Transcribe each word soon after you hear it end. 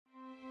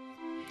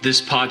This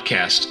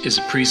podcast is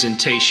a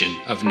presentation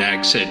of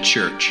Nags Head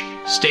Church.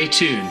 Stay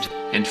tuned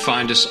and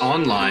find us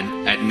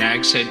online at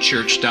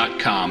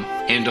nagsheadchurch.com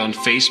and on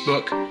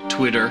Facebook,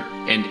 Twitter,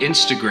 and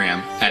Instagram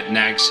at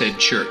Nags Head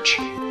Church.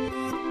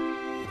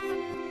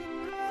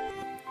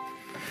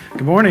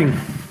 Good morning.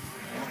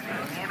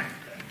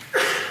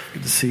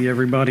 Good to see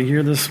everybody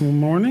here this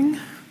morning.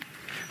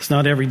 It's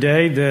not every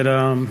day that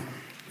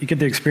you get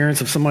the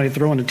experience of somebody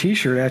throwing a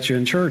T-shirt at you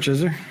in church,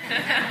 is there?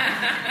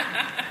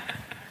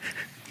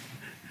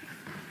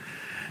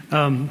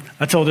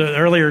 I told the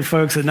earlier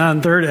folks at 9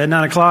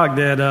 o'clock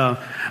that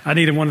I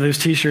needed one of those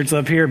T-shirts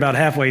up here about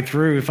halfway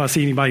through. If I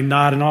see anybody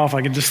nodding off,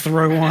 I could just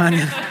throw one.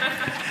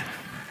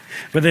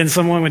 But then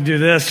someone would do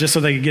this just so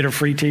they could get a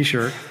free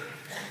T-shirt.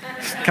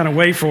 Just kind of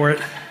wait for it.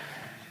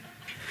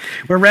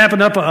 We're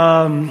wrapping up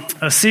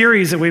a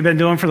series that we've been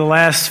doing for the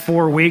last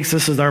 4 weeks.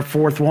 This is our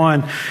fourth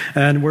one.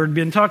 And we've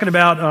been talking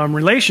about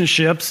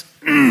relationships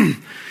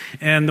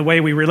and the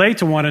way we relate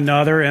to one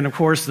another. And, of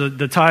course,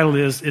 the title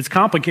is It's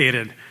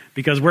Complicated,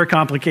 because we're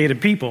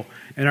complicated people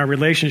and our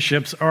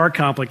relationships are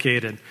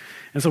complicated.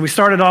 And so we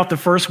started off the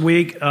first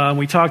week,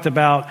 we talked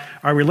about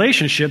our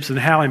relationships and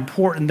how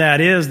important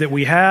that is, that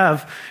we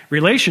have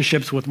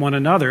relationships with one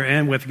another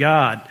and with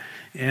God.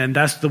 And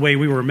that's the way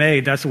we were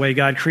made. That's the way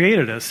God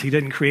created us. He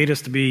didn't create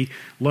us to be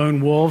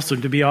lone wolves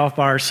and to be off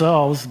by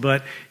ourselves,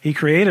 but He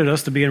created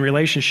us to be in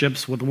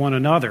relationships with one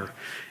another.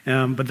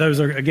 But those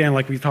are, again,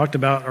 like we talked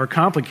about, are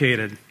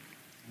complicated.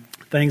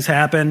 Things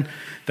happen,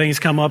 things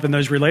come up in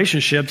those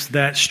relationships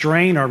that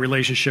strain our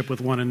relationship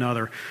with one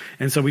another.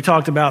 And so we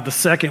talked about the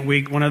second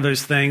week, one of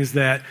those things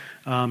that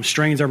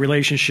strains our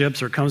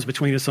relationships or comes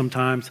between us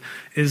sometimes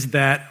is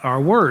that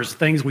our words,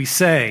 things we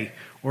say,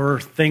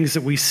 or things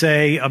that we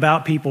say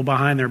about people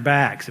behind their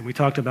backs. And we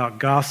talked about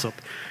gossip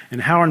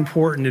and how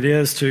important it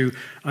is to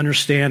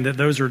understand that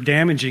those are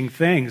damaging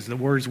things, the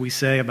words we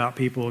say about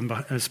people, and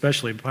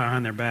especially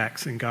behind their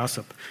backs, and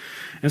gossip.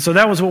 And so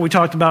that was what we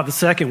talked about the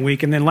second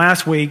week. And then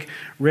last week,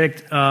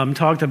 Rick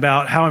talked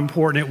about how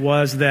important it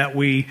was that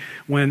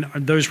when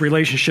those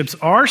relationships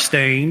are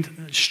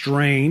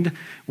strained,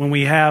 when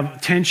we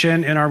have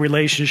tension in our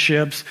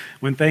relationships,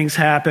 when things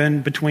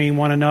happen between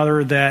one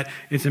another, that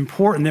it's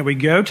important that we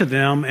go to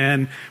them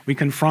and we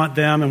confront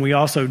them and we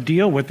also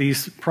deal with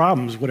these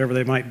problems, whatever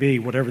they might be,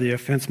 whatever the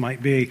offense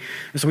might be.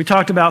 And so we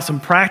talked about some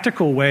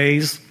practical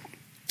ways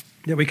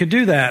that we could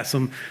do that,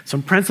 some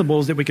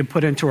principles that we could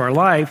put into our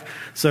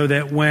life so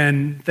that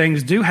when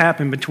things do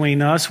happen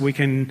between us, we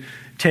can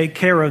take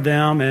care of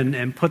them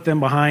and put them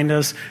behind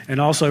us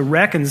and also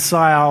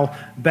reconcile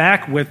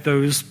back with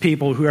those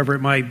people, whoever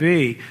it might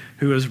be,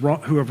 who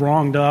have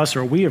wronged us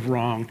or we have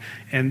wronged.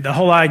 And the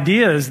whole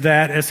idea is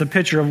that it's a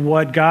picture of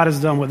what God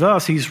has done with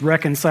us. He's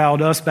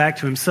reconciled us back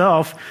to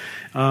Himself.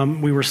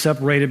 We were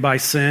separated by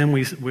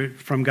sin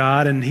from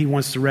God, and He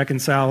wants to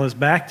reconcile us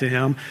back to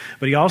Him,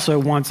 but He also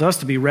wants us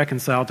to be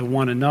reconciled to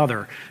one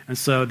another. And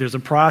so there's a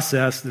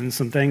process and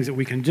some things that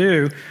we can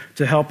do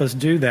to help us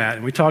do that.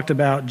 And we talked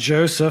about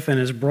Joseph and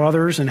his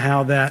brothers and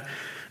how that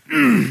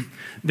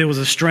there was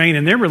a strain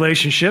in their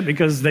relationship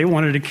because they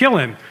wanted to kill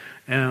him.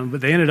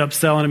 But they ended up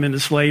selling him into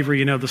slavery,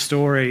 you know the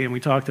story, and we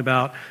talked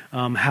about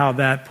how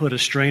that put a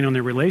strain on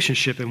their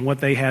relationship and what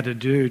they had to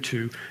do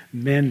to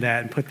mend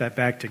that and put that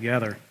back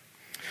together.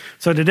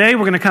 So today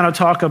we're going to kind of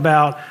talk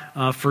about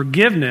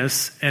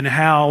forgiveness and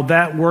how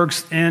that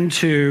works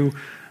into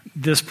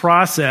this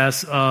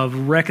process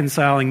of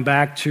reconciling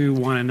back to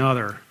one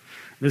another.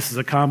 This is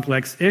a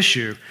complex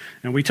issue,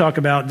 and we talk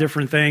about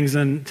different things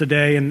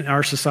today in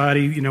our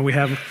society. You know, we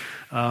have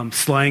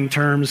slang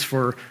terms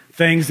for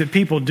things that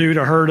people do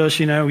to hurt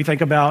us. You know, we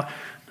think about,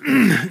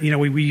 you know,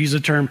 we use the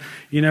term,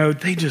 you know,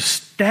 they just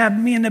stabbed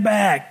me in the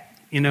back.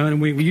 You know,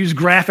 and we use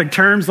graphic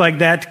terms like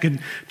that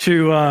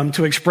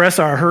to express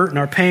our hurt and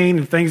our pain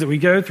and things that we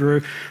go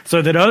through,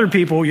 so that other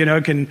people, you know,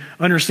 can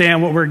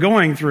understand what we're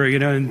going through. You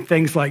know, and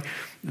things like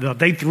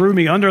they threw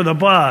me under the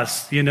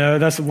bus. You know,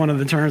 that's one of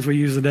the terms we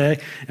use today,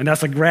 and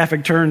that's a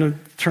graphic term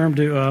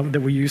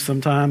that we use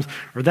sometimes.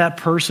 Or that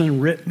person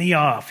ripped me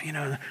off. You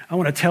know, I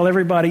want to tell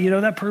everybody, you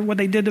know, what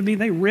they did to me,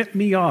 they ripped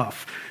me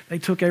off. They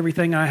took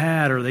everything I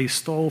had, or they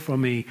stole from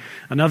me.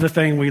 Another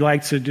thing we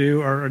like to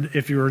do, or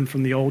if you're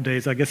from the old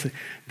days, I guess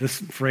this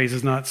phrase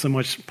is not so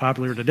much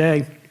popular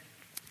today,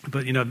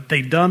 but, you know,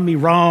 they done me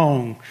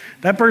wrong.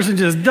 That person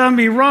just done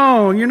me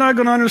wrong. You're not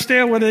going to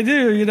understand what they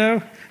do, you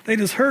know. They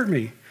just hurt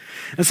me.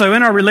 And so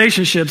in our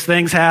relationships,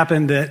 things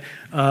happen that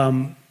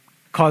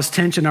cause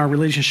tension in our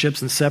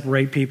relationships and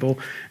separate people.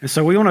 And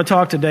so we want to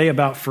talk today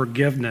about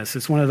forgiveness.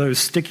 It's one of those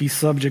sticky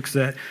subjects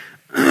that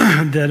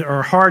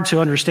are hard to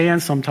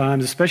understand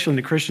sometimes, especially in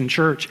the Christian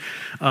church,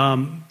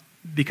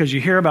 because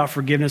you hear about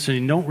forgiveness and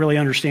you don't really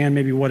understand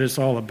maybe what it's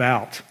all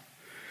about.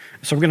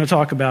 So we're going to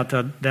talk about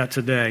that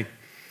today.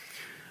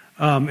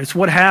 It's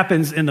what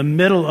happens in the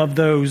middle of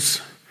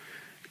those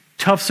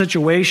tough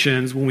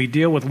situations when we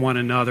deal with one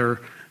another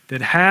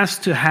that has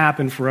to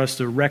happen for us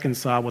to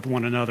reconcile with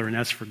one another, and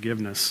that's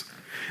forgiveness.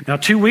 Now,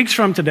 2 weeks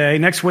from today,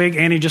 next week,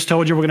 Annie just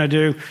told you we're going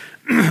to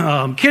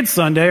do Kids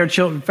Sunday or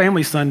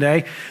Family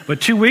Sunday.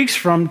 But 2 weeks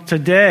from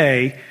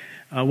today,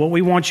 what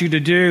we want you to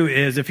do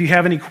is, if you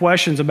have any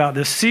questions about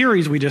this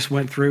series we just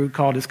went through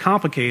called It's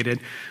Complicated,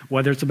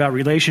 whether it's about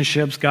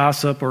relationships,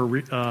 gossip,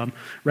 or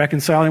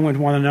reconciling with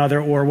one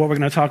another, or what we're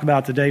going to talk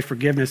about today,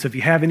 forgiveness, if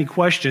you have any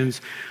questions,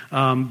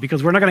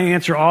 because we're not going to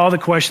answer all the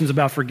questions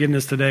about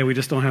forgiveness today, we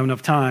just don't have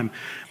enough time.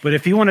 But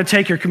if you want to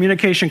take your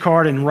communication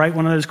card and write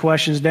one of those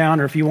questions down,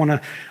 or if you want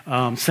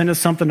to send us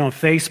something on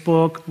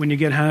Facebook when you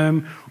get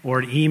home, or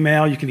an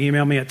email, you can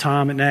email me at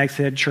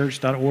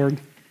tom@nagsheadchurch.org.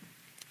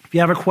 If you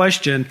have a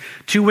question,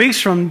 2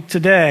 weeks from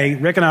today,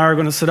 Rick and I are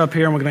going to sit up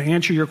here and we're going to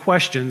answer your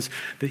questions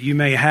that you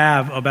may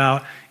have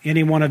about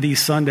any one of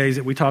these Sundays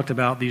that we talked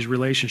about, these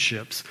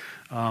relationships.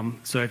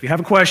 So if you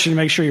have a question,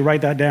 make sure you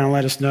write that down and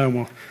let us know, and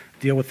we'll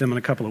deal with them in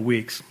a couple of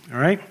weeks. All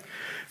right?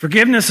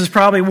 Forgiveness is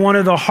probably one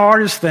of the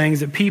hardest things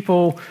that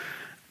people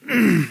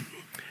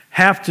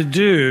have to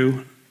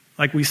do,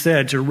 like we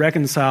said, to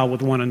reconcile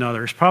with one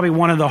another. It's probably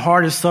one of the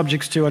hardest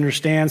subjects to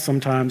understand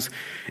sometimes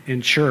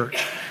in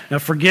church. Now,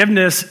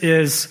 forgiveness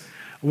is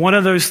one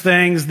of those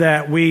things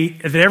that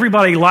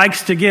everybody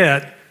likes to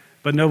get,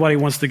 but nobody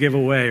wants to give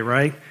away,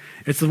 right?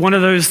 It's one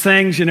of those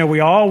things,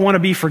 we all want to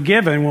be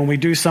forgiven when we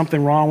do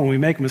something wrong, when we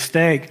make a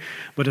mistake,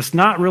 but it's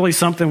not really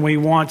something we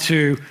want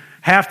to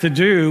have to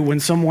do when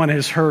someone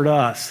has hurt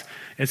us.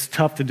 It's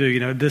tough to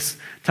do. This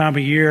time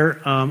of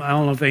year, I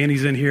don't know if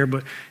Andy's in here,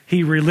 but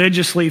he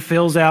religiously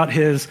fills out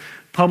his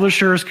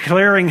Publishers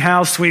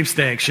Clearinghouse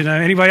sweepstakes.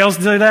 Anybody else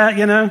do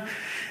that?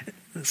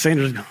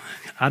 Sandra's,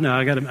 I know,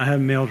 I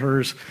haven't mailed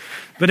hers.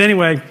 But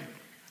anyway,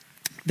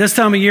 this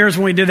time of year is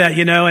when we do that,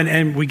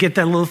 and we get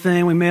that little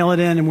thing, we mail it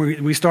in, and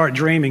we start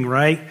dreaming,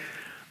 right?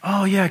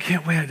 Oh, yeah, I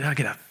can't wait. I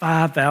get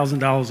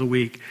 $5,000 a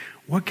week.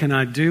 What can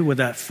I do with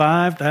that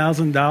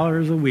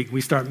 $5,000 a week? We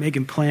start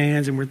making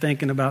plans, and we're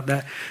thinking about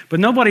that. But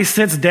nobody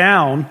sits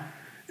down,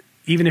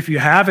 even if you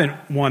haven't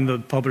won the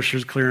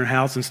Publishers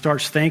Clearinghouse, and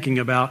starts thinking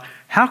about,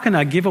 how can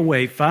I give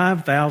away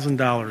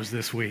 $5,000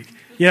 this week?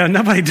 Yeah,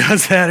 nobody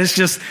does that. It's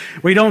just,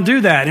 we don't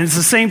do that. And it's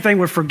the same thing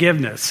with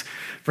forgiveness.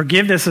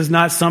 Forgiveness is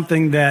not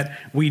something that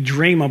we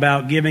dream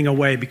about giving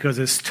away, because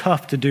it's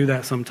tough to do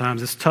that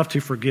sometimes. It's tough to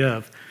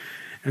forgive.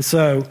 And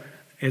so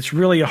it's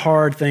really a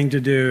hard thing to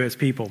do as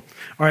people.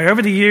 All right,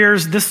 over the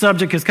years, this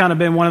subject has kind of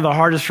been one of the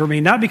hardest for me,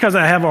 not because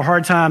I have a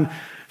hard time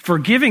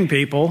forgiving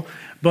people,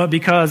 but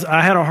because I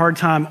had a hard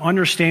time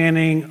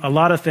understanding a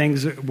lot of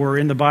things that were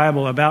in the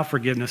Bible about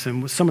forgiveness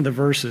and some of the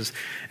verses.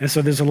 And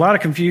so there's a lot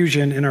of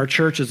confusion in our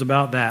churches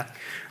about that.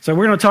 So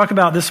we're going to talk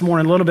about this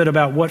morning a little bit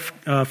about what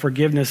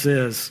forgiveness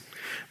is.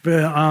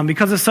 But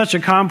because it's such a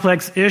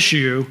complex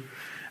issue,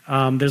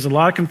 there's a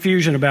lot of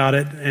confusion about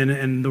it,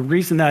 and the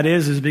reason that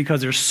is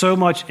because there's so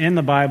much in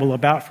the Bible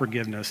about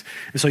forgiveness.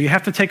 And so you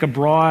have to take a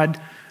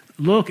broad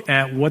look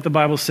at what the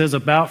Bible says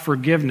about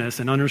forgiveness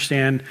and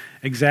understand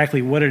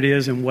exactly what it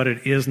is and what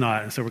it is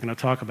not. And so we're going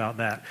to talk about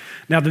that.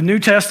 Now, the New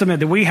Testament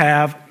that we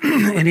have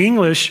in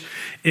English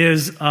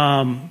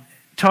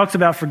talks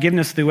about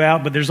forgiveness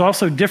throughout, but there's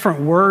also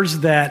different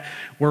words that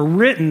were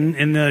written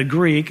in the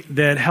Greek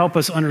that help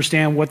us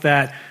understand what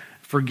that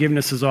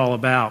forgiveness is all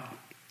about.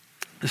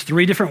 There's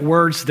 3 different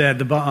words that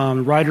the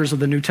writers of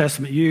the New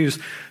Testament use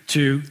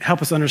to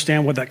help us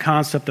understand what that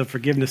concept of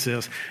forgiveness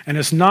is. And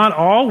it's not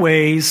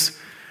always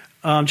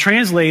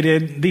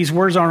translated, these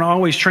words aren't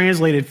always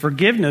translated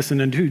forgiveness in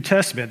the New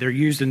Testament. They're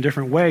used in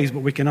different ways,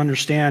 but we can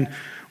understand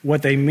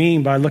what they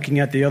mean by looking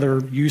at the other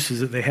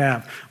uses that they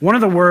have. One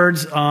of the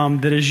words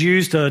that is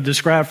used to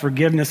describe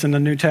forgiveness in the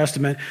New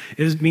Testament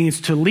means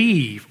to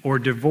leave or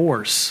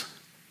divorce.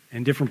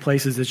 In different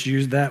places it's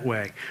used that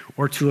way,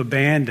 or to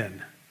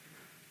abandon.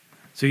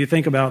 So you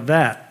think about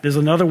that. There's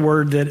another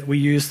word that we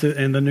use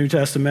in the New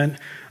Testament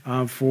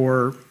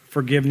for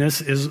forgiveness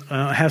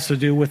has to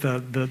do with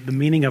the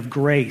meaning of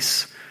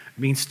grace. It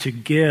means to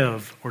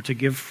give or to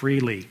give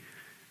freely.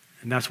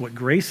 And that's what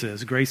grace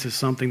is. Grace is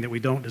something that we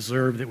don't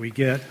deserve that we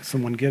get,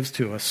 someone gives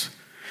to us.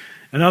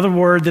 Another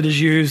word that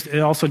is used, it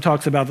also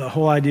talks about the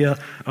whole idea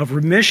of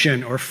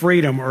remission or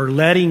freedom or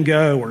letting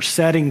go or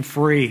setting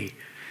free.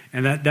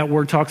 And that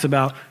word talks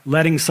about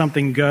letting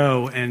something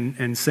go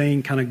and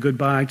saying kind of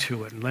goodbye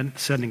to it and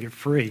setting it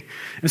free.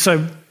 And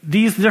so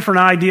these different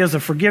ideas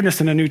of forgiveness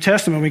in the New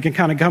Testament, we can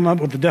kind of come up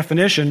with the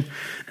definition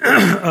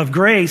of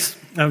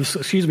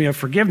of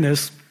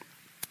forgiveness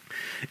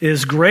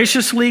is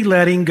graciously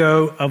letting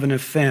go of an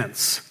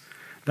offense.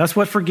 That's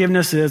what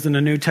forgiveness is in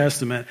the New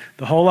Testament.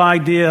 The whole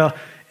idea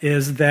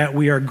is that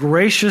we are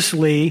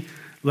graciously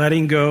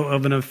letting go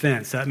of an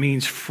offense. That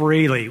means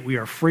freely. We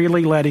are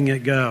freely letting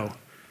it go.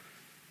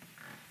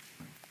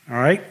 All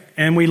right?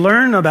 And we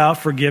learn about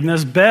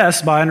forgiveness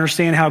best by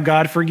understanding how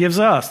God forgives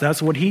us.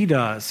 That's what He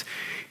does.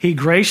 He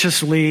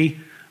graciously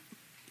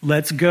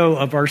lets go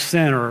of our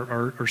sin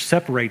or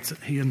separates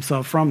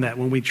Himself from that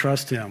when we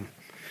trust Him.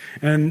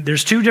 And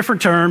there's 2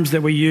 different terms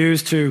that we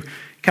use to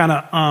kind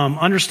of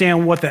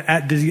understand what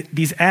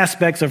these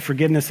aspects of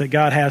forgiveness that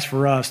God has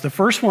for us. The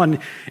first one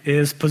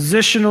is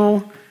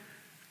positional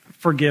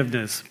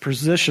forgiveness,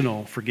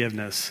 positional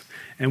forgiveness.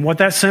 And what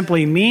that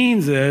simply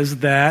means is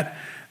that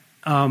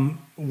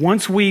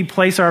once we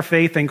place our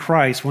faith in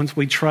Christ, once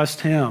we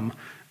trust Him,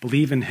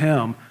 believe in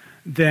Him,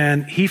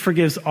 then He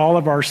forgives all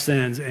of our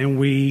sins, and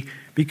we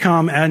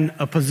become in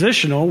a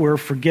positional, we're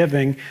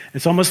forgiving.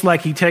 It's almost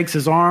like He takes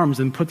His arms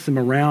and puts them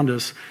around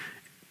us,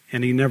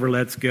 and He never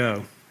lets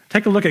go.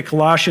 Take a look at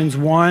Colossians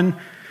 1,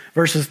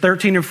 verses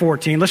 13 and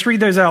 14. Let's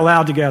read those out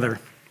loud together.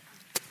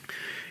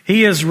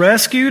 He has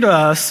rescued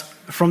us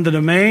from the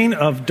domain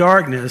of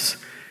darkness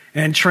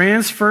and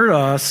transferred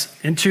us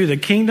into the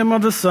kingdom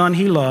of the Son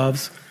He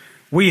loves.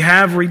 We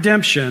have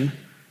redemption,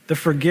 the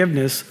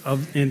forgiveness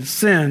of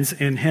sins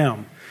in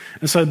Him.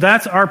 And so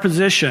that's our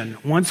position.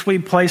 Once we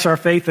place our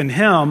faith in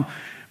Him,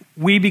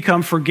 we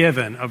become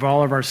forgiven of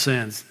all of our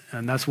sins.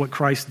 And that's what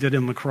Christ did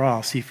on the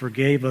cross. He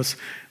forgave us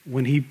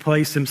when He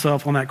placed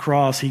Himself on that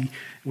cross.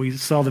 We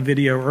saw the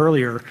video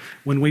earlier.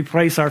 When we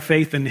place our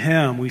faith in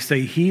Him, we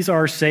say He's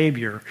our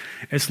Savior.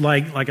 It's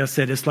like I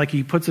said, it's like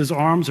He puts His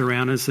arms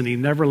around us and He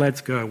never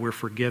lets go. We're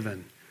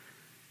forgiven.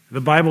 The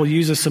Bible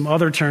uses some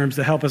other terms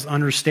to help us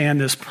understand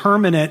this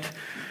permanent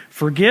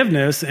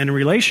forgiveness and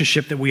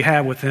relationship that we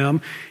have with Him.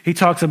 He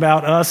talks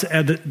about us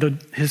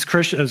as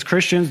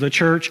Christians, the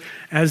church,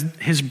 as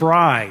His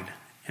bride.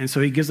 And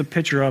so He gives a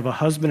picture of a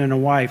husband and a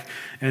wife,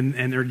 and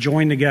they're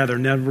joined together,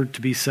 never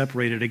to be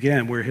separated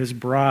again. We're His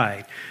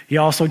bride. He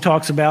also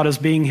talks about us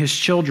being His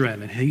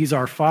children, and He's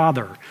our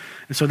Father.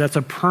 And so that's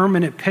a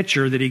permanent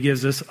picture that He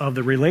gives us of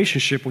the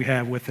relationship we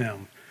have with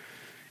Him.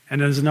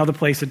 And there's another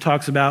place that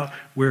talks about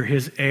we're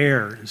His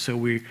heir, and so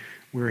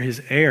we're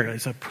His heir.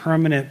 It's a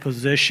permanent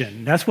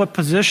position. That's what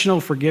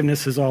positional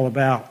forgiveness is all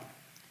about.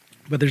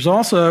 But there's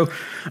also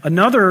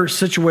another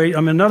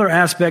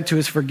aspect to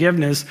His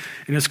forgiveness,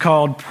 and it's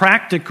called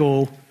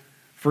practical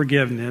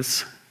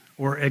forgiveness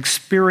or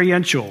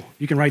experiential.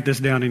 You can write this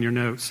down in your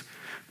notes.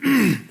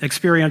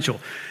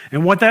 Experiential.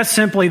 And what that's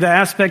simply, the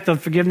aspect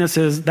of forgiveness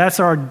is, that's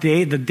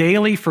the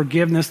daily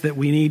forgiveness that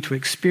we need to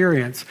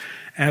experience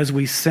as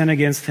we sin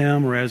against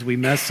Him or as we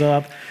mess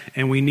up,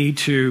 and we need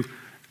to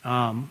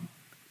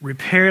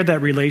repair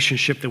that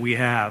relationship that we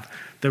have.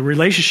 The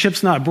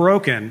relationship's not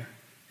broken.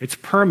 It's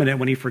permanent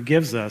when He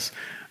forgives us.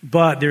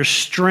 But there's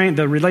strain.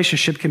 The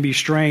relationship can be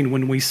strained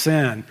when we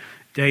sin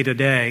day to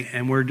day.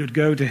 And we're to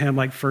go to Him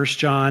like 1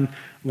 John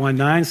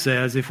 1:9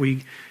 says, if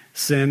we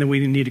sin, then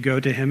we need to go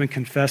to Him and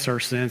confess our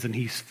sins, and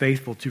He's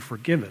faithful to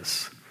forgive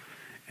us.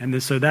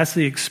 And so that's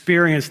the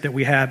experience that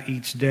we have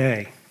each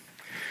day.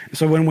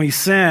 So when we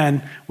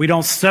sin, we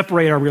don't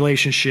separate our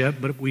relationship,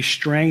 but we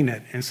strain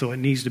it, and so it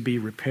needs to be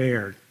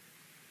repaired.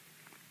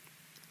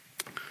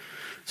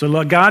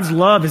 So God's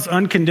love is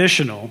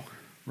unconditional,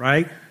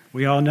 right?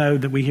 We all know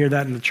that. We hear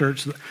that in the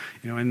church.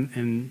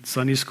 In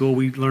Sunday school,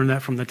 we learn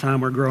that from the time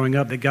we're growing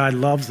up, that God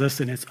loves us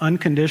and it's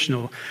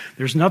unconditional.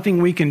 There's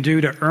nothing we can do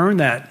to earn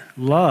that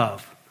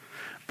love.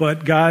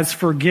 But God's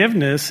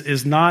forgiveness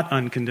is not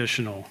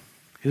unconditional.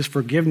 His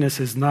forgiveness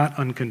is not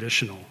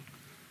unconditional.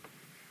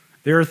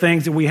 There are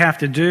things that we have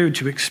to do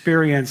to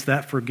experience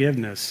that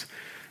forgiveness.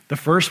 The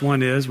first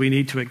one is we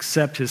need to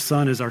accept His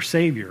Son as our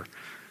Savior.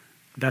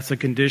 That's a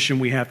condition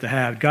we have to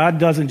have. God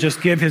doesn't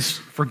just give His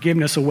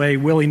forgiveness away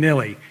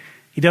willy-nilly.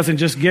 He doesn't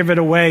just give it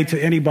away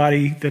to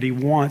anybody that He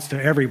wants,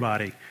 to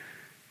everybody.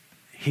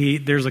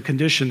 There's a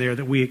condition there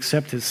that we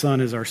accept His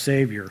Son as our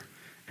Savior,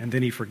 and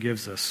then He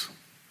forgives us.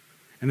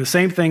 And the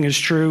same thing is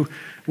true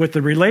with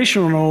the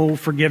relational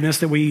forgiveness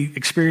that we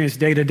experience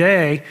day to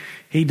day.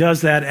 He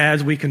does that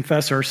as we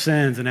confess our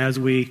sins and as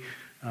we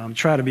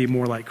try to be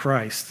more like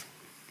Christ.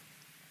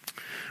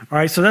 All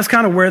right, so that's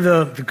kind of where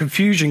the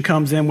confusion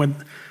comes in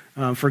with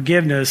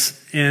forgiveness,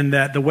 in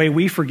that the way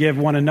we forgive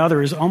one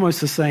another is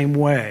almost the same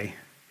way.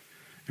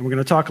 And we're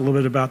going to talk a little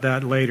bit about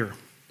that later.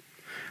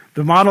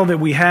 The model that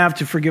we have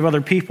to forgive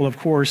other people, of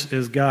course,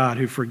 is God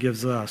who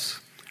forgives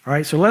us. All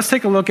right, so let's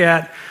take a look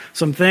at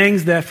some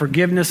things that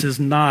forgiveness is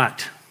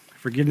not.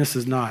 Forgiveness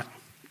is not.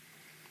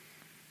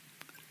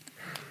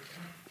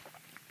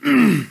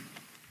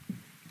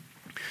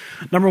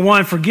 Number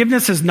one,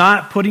 forgiveness is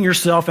not putting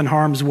yourself in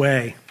harm's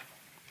way.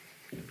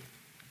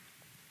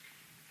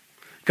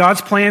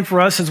 God's plan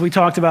for us, as we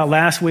talked about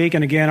last week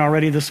and again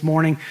already this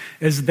morning,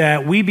 is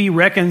that we be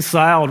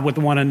reconciled with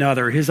one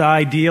another. His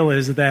ideal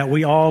is that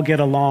we all get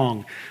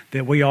along,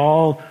 that we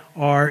all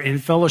are in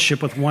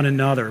fellowship with one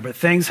another. But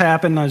things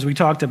happen, as we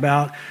talked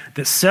about,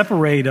 that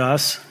separate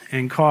us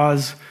and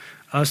cause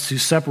us to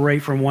separate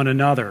from one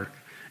another.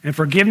 And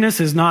forgiveness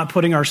is not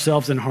putting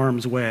ourselves in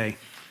harm's way.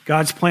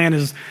 God's plan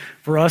is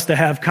for us to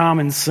have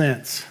common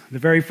sense. The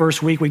very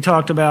first week Rick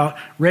talked about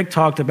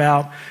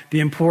the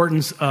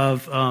importance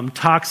of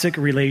toxic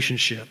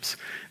relationships.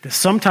 That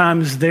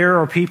sometimes there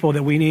are people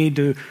that we need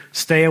to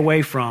stay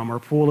away from or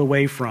pull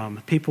away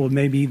from. People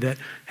maybe that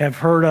have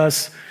hurt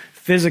us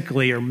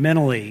physically or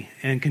mentally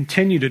and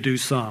continue to do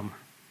so.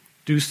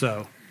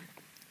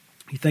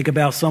 You think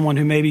about someone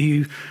who maybe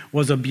he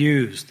was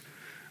abused.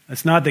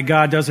 It's not that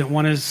God doesn't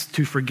want us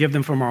to forgive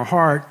them from our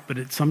heart,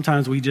 but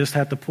sometimes we just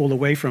have to pull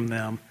away from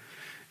them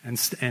and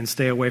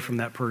stay away from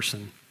that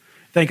person.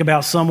 Think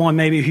about someone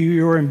maybe who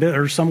you were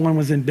or someone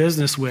was in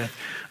business with.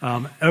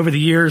 Over the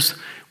years,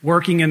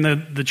 working in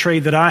the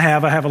trade that I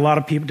have a lot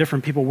of people,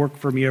 different people work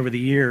for me over the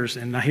years,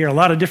 and I hear a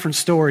lot of different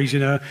stories.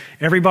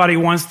 Everybody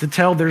wants to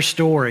tell their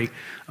story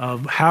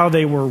of how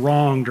they were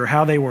wronged or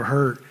how they were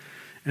hurt.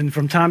 And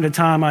from time to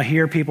time, I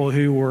hear people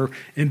who were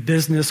in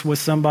business with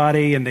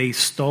somebody and they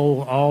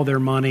stole all their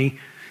money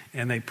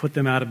and they put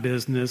them out of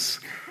business.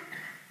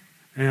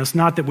 And it's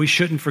not that we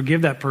shouldn't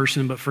forgive that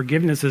person, but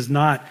forgiveness is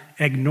not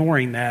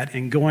ignoring that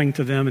and going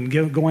to them and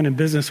going in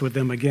business with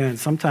them again.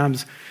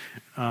 Sometimes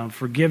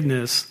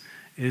forgiveness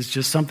is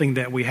just something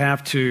that we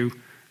have to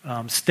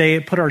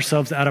put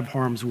ourselves out of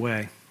harm's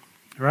way.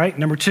 All right?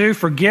 Number 2,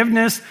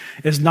 forgiveness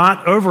is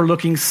not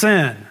overlooking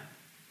sin.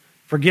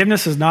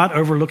 Forgiveness is not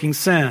overlooking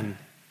sin.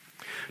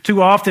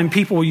 Too often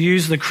people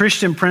use the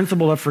Christian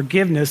principle of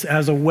forgiveness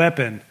as a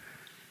weapon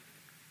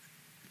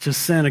to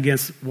sin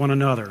against one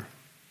another.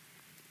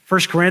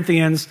 1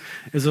 Corinthians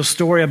is a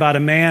story about a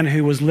man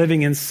who was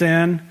living in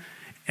sin,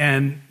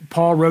 and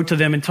Paul wrote to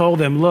them and told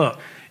them, look,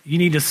 you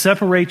need to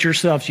separate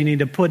yourselves. You need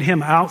to put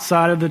him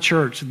outside of the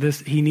church.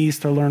 He needs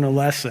to learn a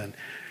lesson.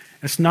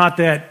 It's not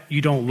that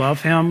you don't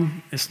love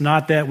him. It's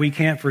not that we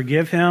can't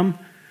forgive him.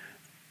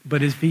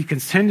 But if he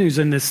continues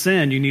in this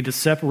sin, you need to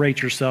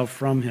separate yourself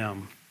from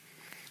him.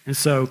 And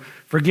so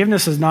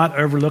forgiveness is not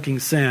overlooking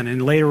sin.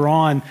 And later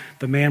on,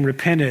 the man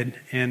repented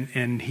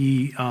and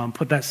he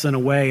put that sin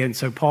away. And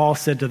so Paul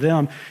said to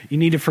them, you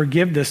need to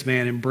forgive this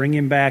man and bring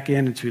him back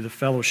into the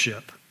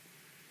fellowship.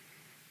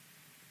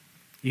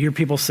 You hear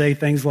people say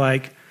things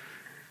like,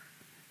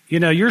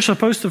 you're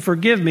supposed to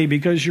forgive me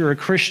because you're a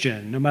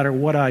Christian, no matter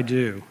what I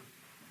do.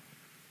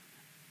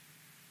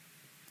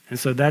 And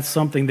so that's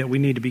something that we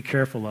need to be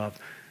careful of.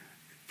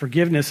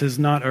 Forgiveness is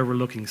not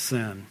overlooking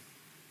sin.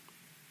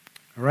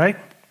 All right?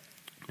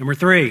 Number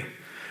 3,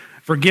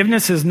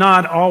 forgiveness is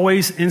not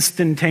always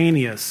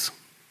instantaneous,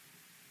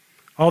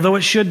 although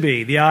it should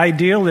be. The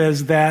ideal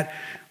is that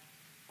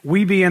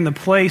we be in the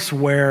place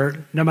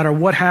where no matter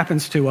what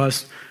happens to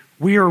us,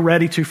 we are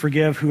ready to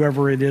forgive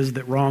whoever it is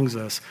that wrongs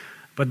us.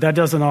 But that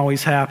doesn't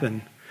always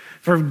happen.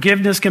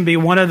 Forgiveness can be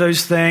one of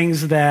those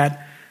things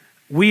that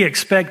we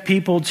expect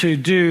people to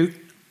do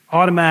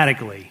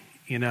automatically,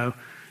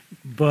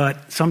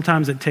 but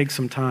sometimes it takes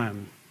some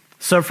time.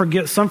 So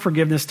some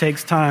forgiveness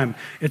takes time.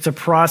 It's a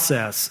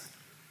process.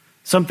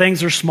 Some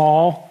things are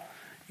small.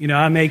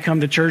 I may come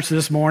to church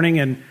this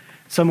morning and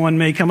someone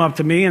may come up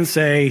to me and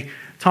say,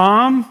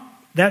 Tom,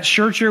 that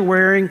shirt you're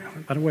wearing,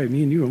 by the way,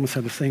 me and you almost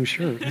have the same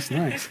shirt. That's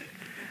nice.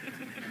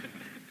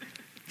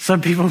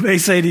 Some people may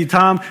say to you,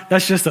 Tom,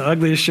 that's just the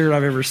ugliest shirt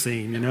I've ever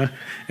seen,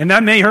 And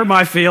that may hurt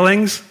my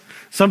feelings.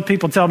 Some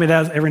people tell me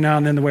that every now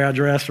and then the way I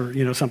dress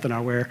or, something I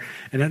wear,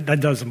 and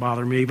that doesn't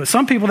bother me. But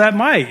some people that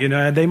might,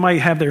 they might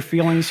have their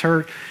feelings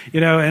hurt,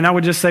 and I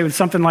would just say with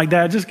something like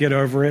that, just get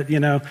over it,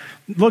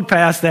 look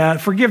past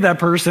that, forgive that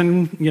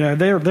person,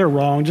 they're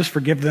wrong, just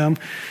forgive them.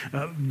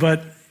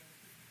 But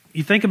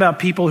you think about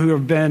people who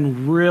have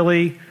been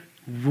really,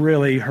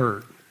 really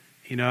hurt.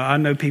 I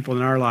know people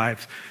in our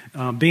lives.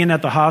 Being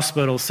at the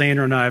hospital,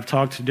 Sandra and I have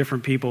talked to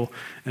different people,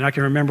 and I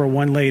can remember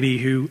one lady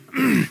who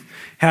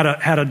had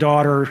a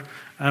daughter.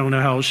 I don't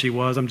know how old she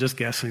was. I'm just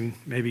guessing,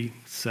 maybe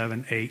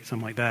 7, 8,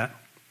 something like that.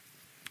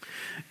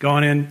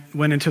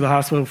 Went into the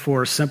hospital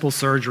for a simple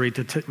surgery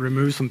to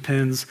remove some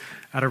pins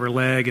out of her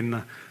leg, and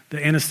the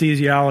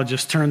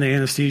anesthesiologist turned the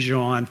anesthesia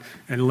on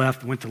and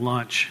left, went to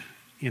lunch.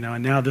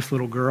 And now this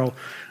little girl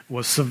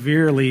was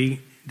severely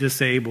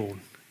disabled.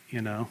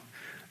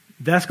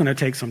 That's going to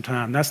take some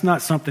time. That's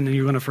not something that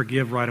you're going to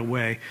forgive right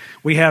away.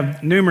 We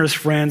have numerous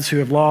friends who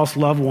have lost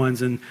loved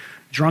ones in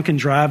drunken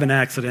driving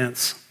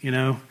accidents,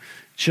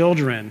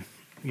 children,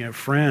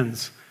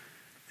 friends.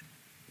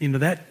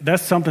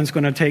 That's something that's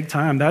going to take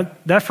time.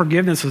 That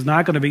forgiveness is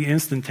not going to be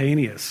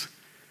instantaneous.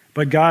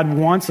 But God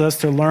wants us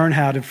to learn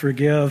how to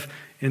forgive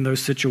in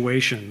those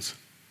situations.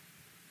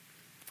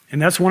 And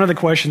that's one of the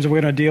questions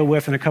we're going to deal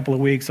with in a couple of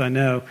weeks, I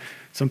know.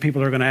 Some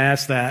people are going to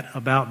ask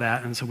about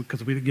that, and so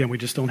because we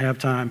just don't have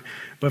time.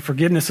 But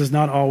forgiveness is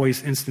not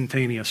always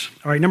instantaneous.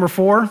 All right, number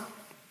 4,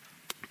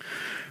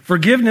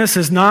 forgiveness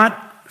is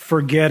not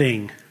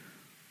forgetting.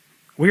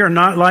 We are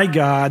not like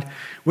God.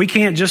 We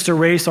can't just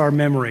erase our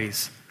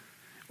memories.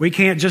 We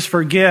can't just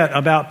forget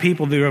about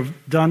people who have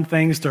done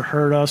things to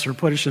hurt us or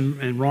put us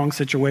in wrong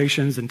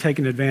situations and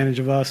taken advantage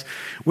of us.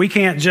 We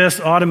can't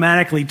just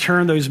automatically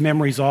turn those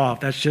memories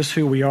off. That's just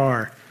who we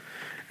are.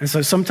 And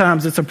so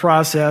sometimes it's a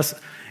process.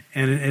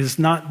 And it's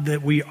not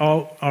that we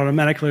all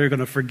automatically are going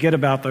to forget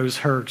about those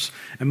hurts.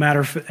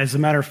 As a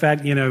matter of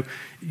fact,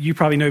 you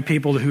probably know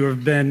people who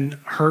have been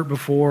hurt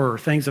before or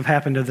things have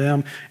happened to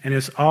them, and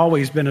it's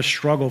always been a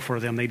struggle for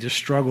them. They just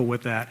struggle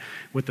with that,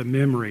 with the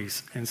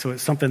memories. And so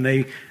it's something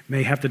they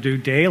may have to do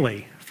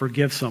daily,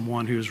 forgive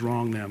someone who has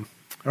wronged them.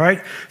 All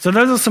right? So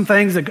those are some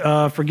things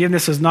that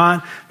forgiveness is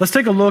not. Let's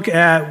take a look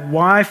at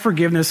why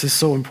forgiveness is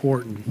so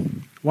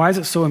important. Why is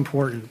it so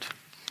important?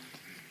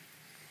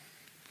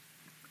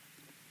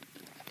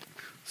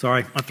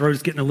 Sorry, my throat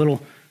is getting a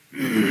little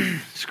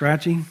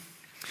scratchy.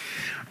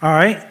 All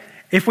right.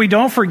 if we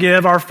don't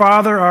forgive, our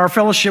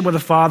fellowship with the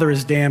Father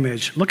is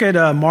damaged. Look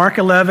at Mark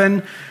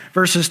 11,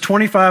 verses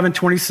 25 and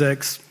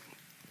 26.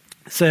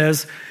 It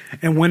says,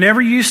 "And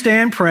whenever you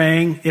stand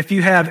praying, if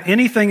you have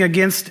anything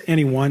against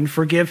anyone,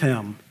 forgive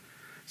him,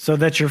 so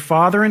that your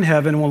Father in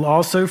heaven will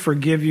also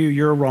forgive you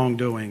your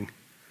wrongdoing.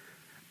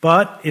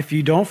 But if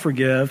you don't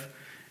forgive,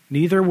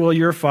 neither will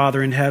your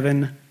Father in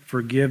heaven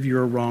forgive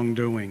your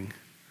wrongdoing."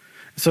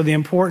 So the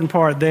important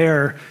part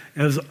there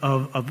is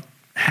of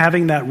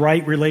having that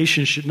right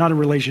relationship, not a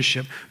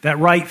relationship, that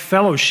right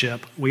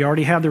fellowship. We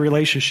already have the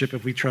relationship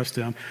if we trust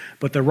him.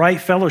 But the right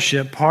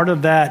fellowship, part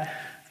of that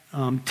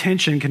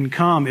tension can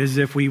come is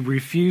if we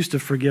refuse to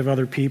forgive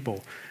other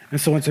people. And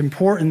so it's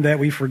important that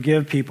we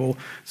forgive people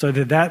so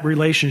that that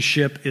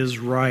relationship is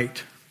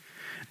right.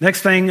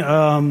 Next thing,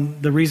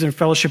 the reason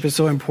fellowship is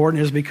so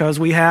important is because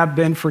we have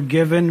been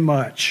forgiven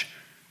much.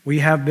 We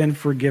have been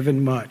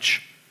forgiven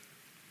much.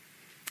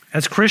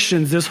 As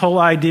Christians, this whole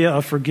idea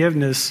of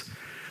forgiveness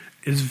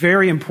is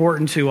very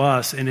important to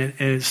us, and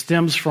it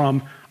stems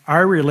from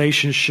our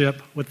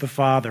relationship with the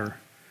Father.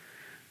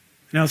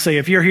 Now, say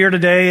if you're here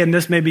today and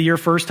this may be your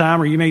first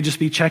time, or you may just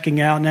be checking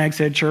out Nags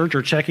Head Church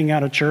or checking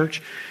out a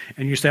church,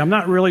 and you say, I'm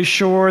not really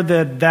sure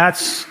that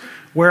that's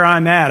where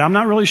I'm at. I'm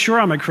not really sure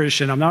I'm a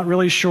Christian. I'm not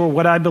really sure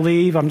what I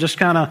believe. I'm just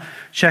kind of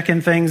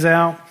checking things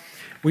out.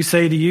 We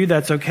say to you,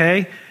 that's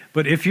okay.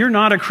 But if you're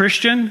not a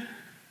Christian,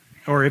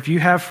 or if you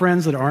have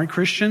friends that aren't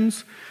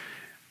Christians,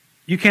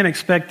 you can't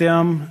expect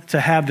them to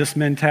have this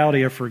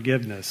mentality of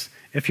forgiveness.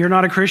 If you're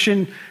not a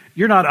Christian,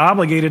 you're not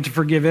obligated to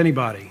forgive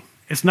anybody.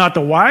 It's not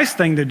the wise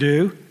thing to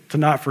do to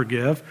not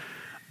forgive,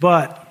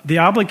 but the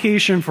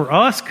obligation for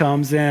us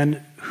comes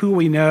in who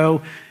we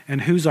know and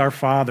who's our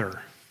Father.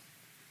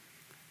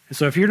 And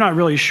so if you're not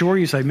really sure,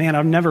 you say, man,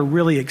 I've never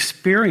really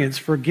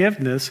experienced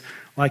forgiveness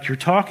like you're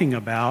talking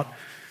about.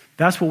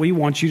 That's what we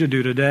want you to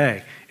do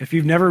today. If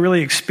you've never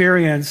really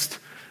experienced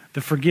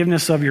the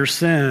forgiveness of your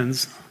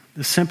sins,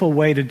 the simple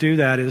way to do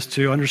that is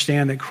to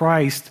understand that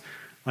Christ,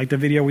 like the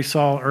video we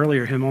saw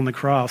earlier, him on the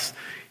cross,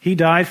 he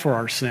died for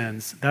our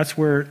sins. That's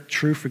where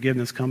true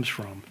forgiveness comes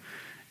from.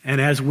 And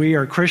as we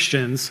are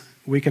Christians,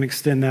 we can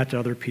extend that to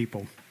other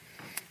people.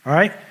 All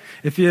right?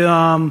 If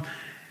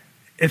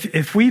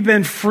we've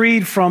been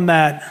freed from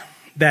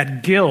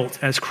that guilt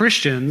as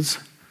Christians,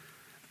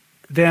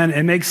 then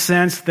it makes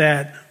sense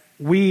that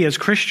we as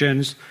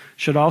Christians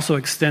should also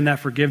extend that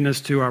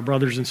forgiveness to our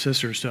brothers and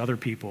sisters, to other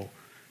people,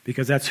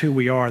 because that's who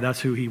we are. That's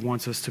who he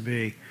wants us to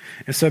be.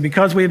 And so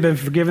because we've been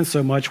forgiven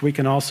so much, we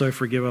can also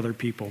forgive other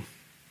people.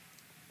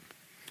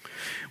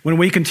 When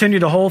we continue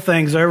to hold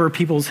things over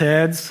people's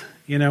heads,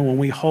 when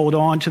we hold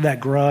on to that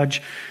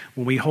grudge,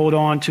 when we hold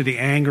on to the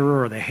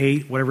anger or the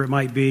hate, whatever it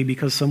might be,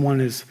 because someone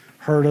has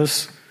hurt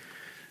us,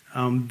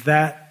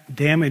 that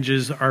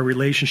damages our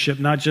relationship,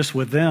 not just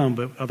with them,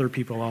 but other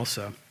people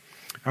also.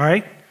 All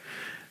right?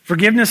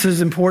 Forgiveness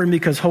is important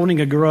because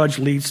holding a grudge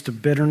leads to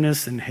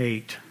bitterness and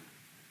hate.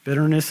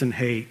 Bitterness and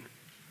hate.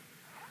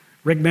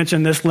 Rick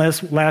mentioned this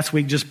last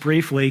week just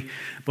briefly,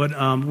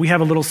 but we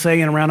have a little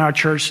saying around our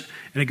church,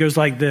 and it goes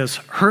like this: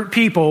 hurt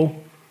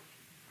people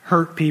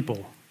hurt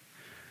people.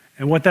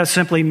 And what that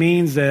simply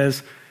means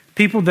is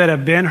people that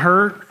have been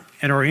hurt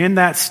and are in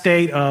that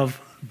state of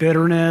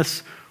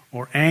bitterness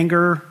or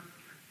anger,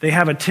 they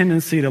have a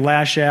tendency to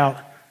lash out,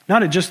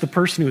 not at just the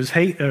person who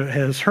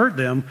has hurt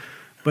them,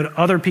 but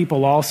other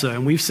people also.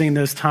 And we've seen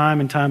this time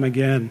and time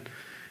again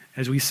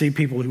as we see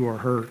people who are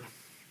hurt.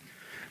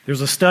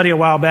 There's a study a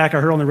while back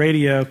I heard on the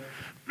radio.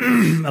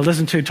 I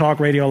listen to talk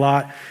radio a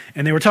lot,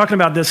 and they were talking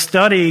about this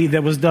study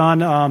that was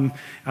done,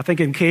 I think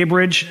in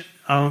Cambridge,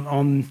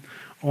 on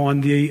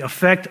the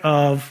effect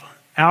of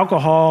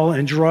alcohol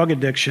and drug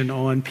addiction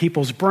on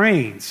people's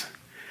brains.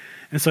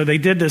 And so they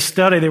did this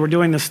study. They were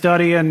doing the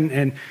study,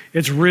 and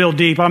it's real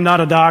deep. I'm not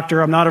a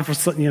doctor. I'm not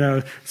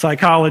a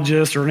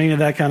psychologist or any of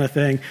that kind of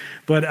thing.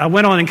 But I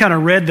went on and kind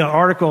of read the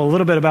article a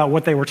little bit about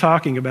what they were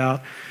talking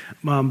about.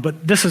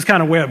 But this is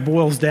kind of where it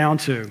boils down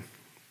to.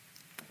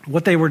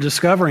 What they were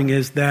discovering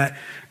is that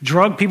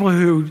people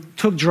who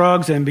took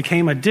drugs and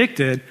became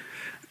addicted,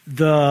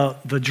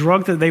 the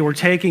drug that they were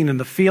taking and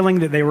the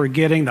feeling that they were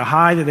getting, the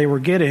high that they were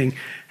getting,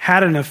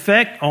 had an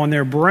effect on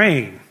their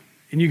brain.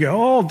 And you go,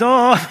 oh,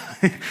 duh.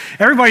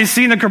 Everybody's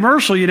seen the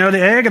commercial, the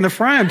egg in the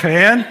frying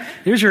pan.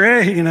 Here's your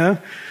egg,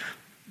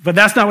 But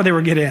that's not what they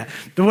were getting at.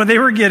 What they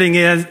were getting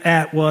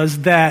at was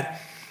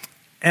that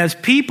as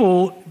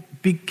people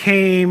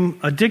became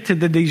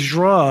addicted to these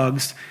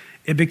drugs,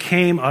 it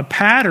became a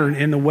pattern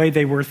in the way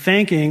they were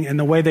thinking and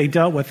the way they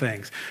dealt with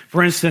things.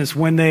 For instance,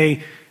 when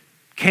they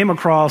came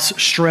across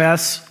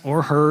stress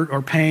or hurt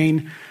or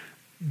pain,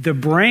 the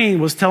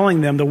brain was telling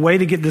them the way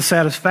to get the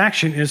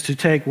satisfaction is to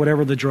take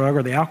whatever the drug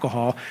or the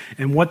alcohol.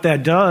 And what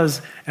that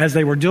does, as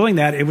they were doing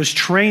that, it was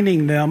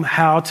training them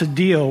how to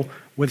deal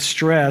with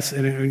stress.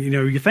 And,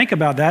 you think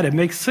about that, it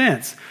makes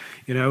sense.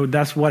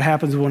 That's what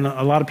happens when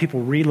a lot of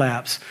people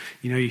relapse.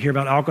 You hear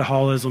about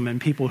alcoholism and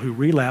people who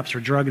relapse or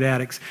drug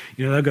addicts.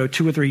 They'll go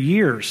 2 or 3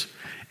 years,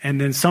 and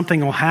then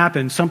something will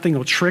happen. Something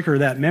will trigger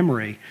that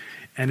memory,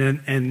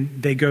 and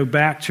they go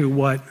back to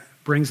what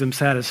brings them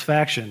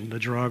satisfaction, the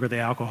drug or the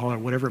alcohol or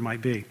whatever it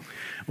might be.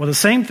 Well, the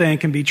same thing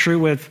can be true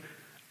with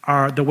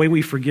the way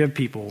we forgive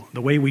people,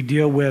 the way we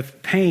deal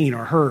with pain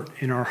or hurt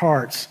in our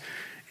hearts.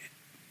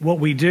 What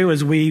we do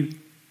is we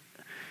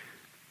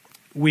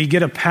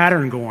get a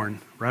pattern going,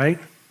 right?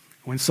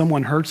 When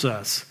someone hurts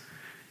us,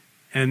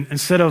 and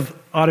instead of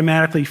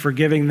automatically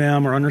forgiving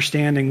them or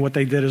understanding what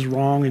they did is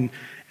wrong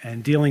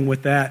and dealing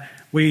with that,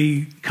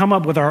 we come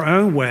up with our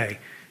own way.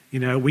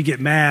 We get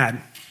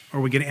mad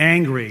or we get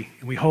angry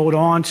and we hold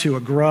on to a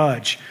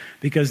grudge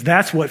because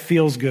that's what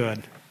feels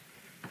good.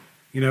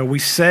 We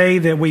say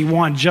that we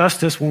want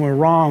justice when we're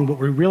wrong, but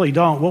we really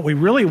don't. What we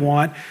really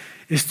want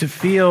is to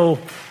feel,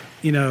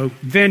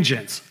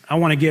 vengeance. I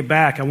want to get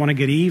back. I want to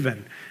get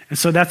even. And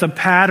so that's a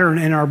pattern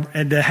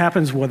that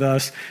happens with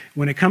us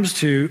when it comes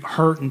to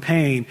hurt and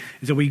pain,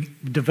 is that we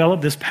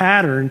develop this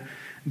pattern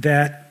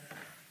that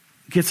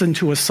gets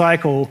into a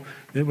cycle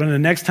that when the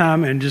next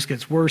time it just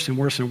gets worse and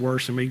worse and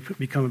worse, and we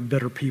become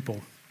better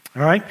people.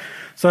 All right?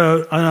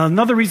 So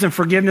another reason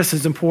forgiveness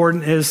is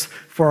important is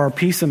for our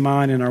peace of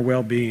mind and our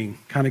well-being.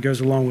 Kind of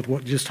goes along with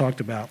what we just talked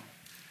about.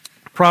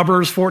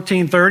 Proverbs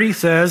 14:30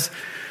 says,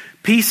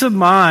 peace of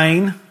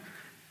mind.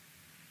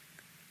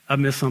 I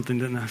missed something,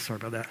 didn't I? Sorry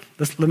about that.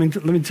 Let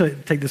me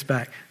take this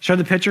back. Show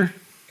the picture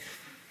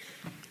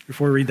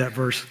before we read that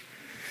verse.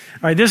 All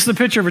right, this is the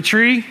picture of a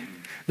tree.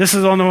 This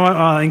is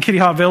in Kitty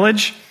Hawk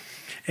Village.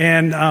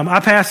 And I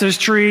pass this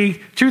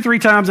tree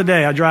 2-3 times a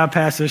day. I drive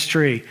past this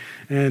tree.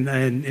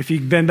 And if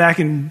you've been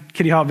back in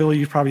Kitty Hawk Village,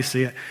 you probably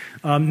see it.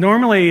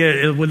 Normally,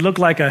 it would look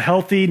like a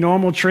healthy,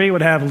 normal tree. It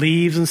would have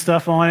leaves and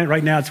stuff on it.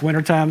 Right now, it's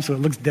wintertime, so it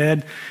looks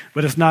dead,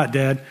 but it's not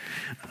dead.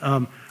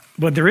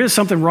 But there is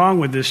something wrong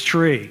with this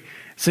tree.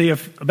 See,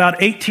 if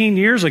about 18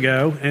 years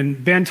ago,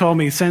 and Ben told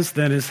me since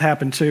then it's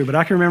happened too, but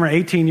I can remember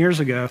 18 years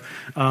ago,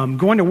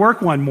 going to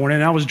work one morning,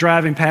 and I was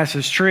driving past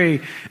this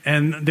tree,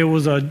 and there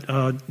was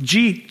a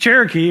Jeep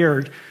Cherokee,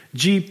 or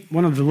Jeep,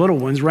 one of the little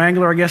ones,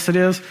 Wrangler I guess it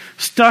is,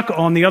 stuck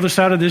on the other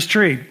side of this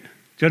tree.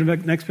 Go to the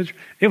next picture.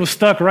 It was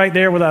stuck right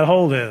there where that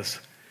hole is.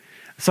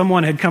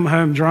 Someone had come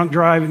home drunk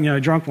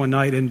one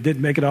night and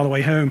didn't make it all the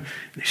way home.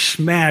 They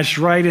smashed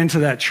right into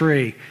that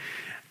tree.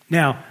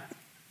 Now,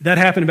 that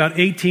happened about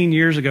 18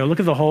 years ago. Look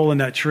at the hole in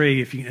that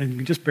tree. And you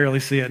can just barely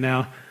see it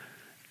now.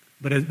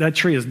 But that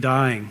tree is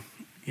dying,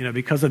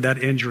 because of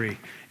that injury.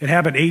 It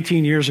happened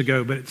 18 years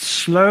ago, but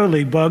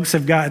slowly bugs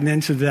have gotten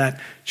into that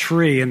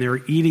tree, and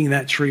they're eating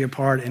that tree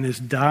apart, and it's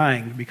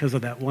dying because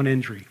of that one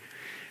injury.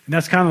 And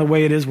that's kind of the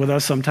way it is with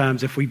us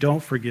sometimes if we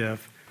don't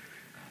forgive,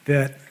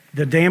 that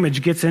the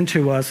damage gets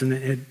into us and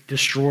it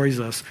destroys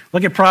us.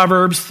 Look at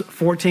Proverbs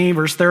 14,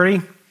 verse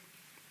 30.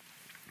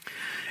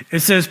 It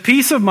says,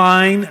 peace of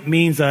mind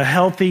means a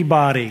healthy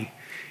body.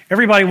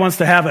 Everybody wants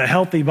to have a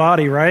healthy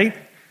body, right?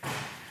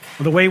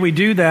 Well, the way we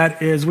do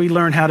that is we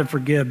learn how to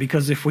forgive,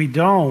 because if we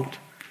don't,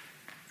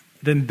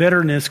 then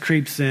bitterness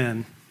creeps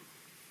in.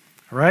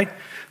 All right?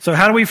 So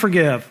how do we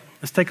forgive?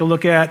 Let's take a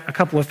look at a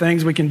couple of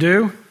things we can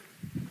do.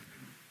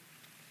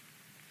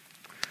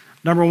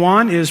 Number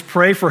one is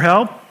pray for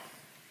help.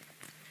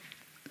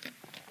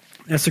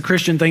 That's a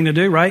Christian thing to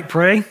do, right?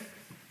 Pray.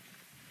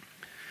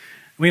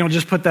 We don't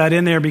just put that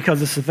in there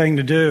because it's the thing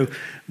to do.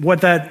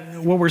 What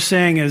we're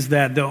saying is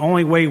that the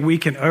only way we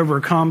can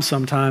overcome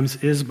sometimes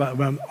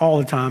all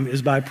the time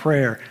is by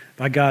prayer,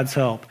 by God's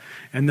help.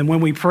 And then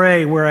when we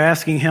pray, we're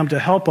asking Him to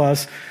help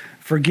us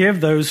forgive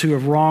those who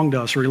have wronged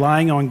us.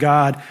 Relying on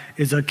God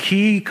is a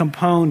key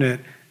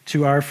component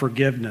to our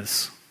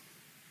forgiveness,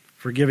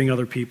 forgiving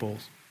other people.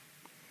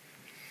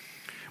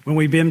 When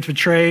we've been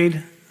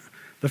betrayed,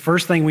 the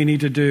first thing we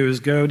need to do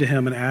is go to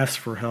Him and ask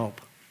for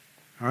help.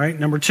 All right,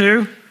 number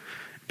two,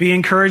 be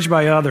encouraged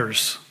by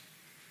others.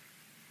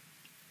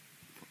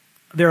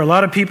 There are a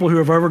lot of people who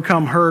have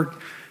overcome hurt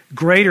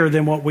greater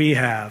than what we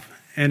have,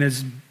 and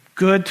it's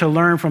good to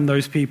learn from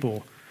those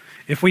people.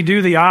 If we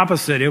do the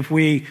opposite, if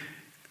we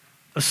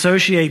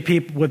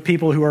associate with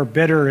people who are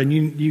bitter, and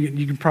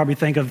you can probably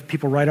think of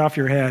people right off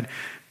your head,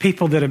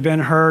 people that have been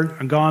hurt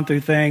and gone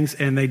through things,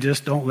 and they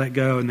just don't let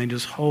go, and they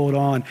just hold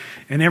on.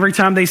 And every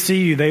time they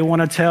see you, they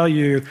want to tell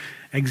you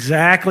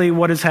exactly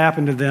what has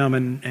happened to them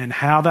and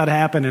how that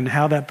happened and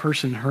how that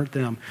person hurt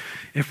them.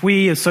 If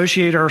we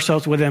associate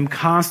ourselves with them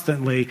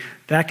constantly,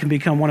 that can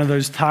become one of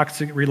those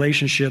toxic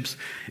relationships,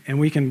 and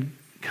we can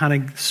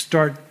kind of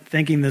start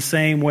thinking the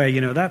same way,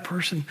 that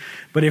person.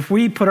 But if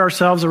we put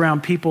ourselves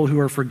around people who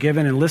are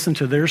forgiven and listen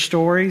to their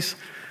stories,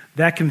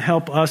 that can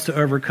help us to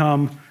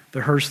overcome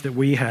the hurts that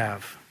we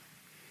have.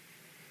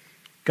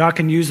 God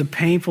can use a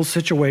painful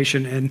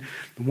situation, and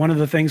one of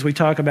the things we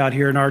talk about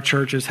here in our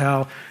church is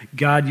how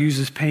God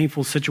uses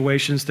painful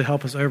situations to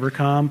help us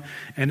overcome,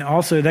 and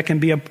also that can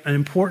be an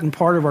important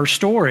part of our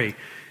story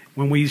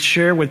when we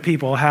share with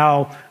people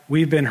how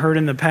we've been hurt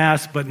in the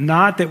past, but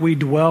not that we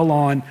dwell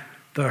on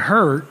the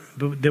hurt,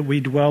 but that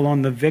we dwell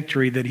on the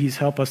victory that He's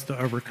helped us to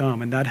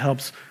overcome, and that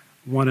helps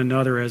one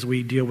another as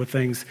we deal with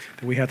things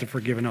that we have to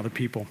forgive in other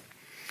people.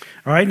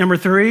 All right, number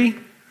three,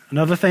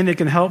 another thing that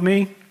can help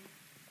me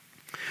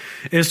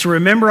is to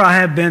remember I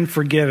have been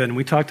forgiven.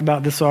 We talked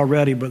about this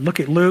already, but look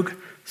at Luke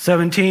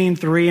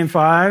 17:3 and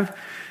 5.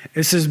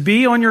 It says,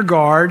 be on your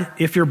guard.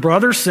 If your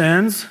brother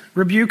sins,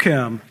 rebuke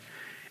him.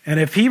 And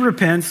if he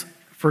repents,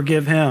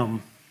 forgive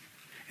him.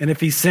 And if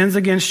he sins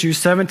against you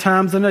 7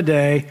 times in a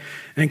day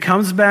and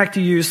comes back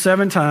to you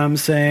 7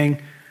 times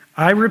saying,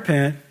 I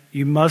repent,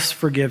 you must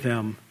forgive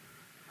him.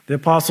 The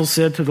apostle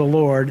said to the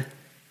Lord,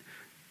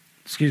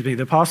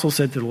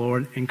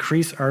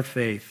 increase our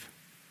faith.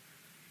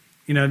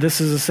 You know,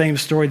 this is the same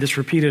story that's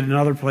repeated in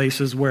other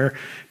places where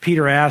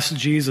Peter asked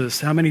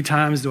Jesus, how many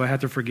times do I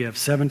have to forgive?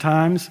 7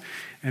 times?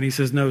 And he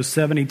says, no,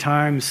 70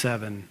 times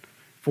 7,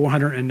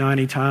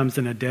 490 times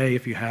in a day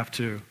if you have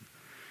to.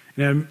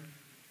 And,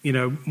 you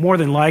know, more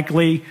than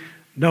likely,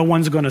 no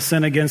one's going to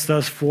sin against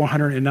us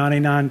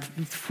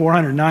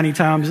 490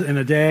 times in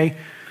a day.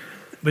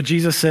 But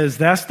Jesus says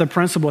that's the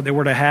principle that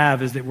we're to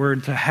have, is that we're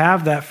to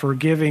have that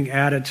forgiving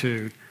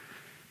attitude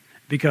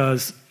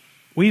because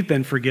we've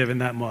been forgiven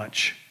that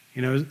much.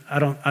 You know,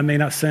 I may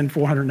not sin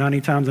 490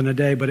 times in a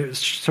day, but it's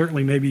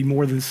certainly maybe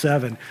more than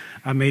 7.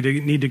 I may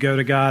need to go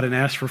to God and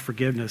ask for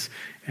forgiveness,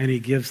 and he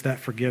gives that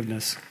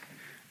forgiveness.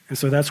 And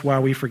so that's why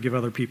we forgive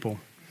other people.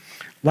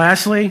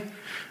 Lastly,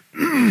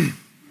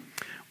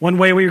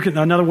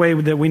 another way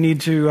that we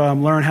need to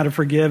learn how to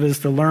forgive is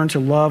to learn to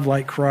love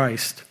like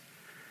Christ.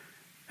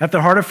 At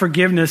the heart of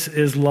forgiveness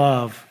is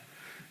love.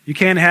 You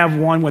can't have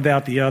one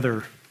without the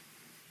other.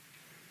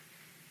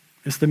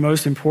 It's the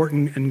most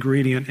important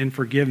ingredient in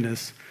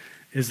forgiveness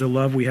is the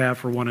love we have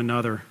for one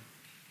another.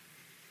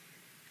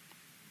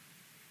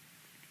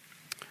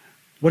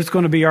 What's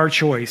going to be our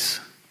choice?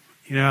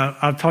 You know,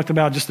 I've talked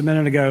about just a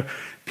minute ago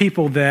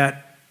people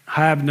that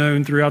I have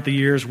known throughout the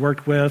years,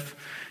 worked with,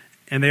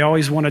 and they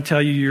always want to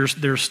tell you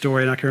their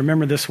story. And I can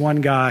remember this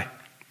one guy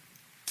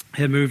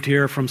had moved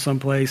here from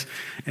someplace,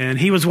 and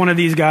he was one of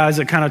these guys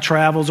that kind of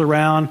travels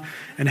around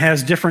and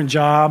has different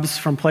jobs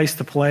from place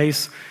to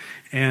place.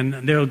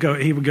 And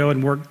he would go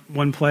and work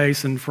one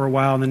place and for a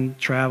while and then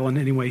travel. And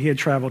anyway, he had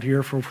traveled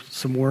here for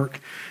some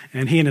work,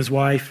 and he and his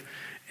wife.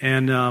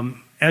 And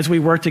as we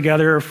worked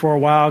together for a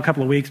while, a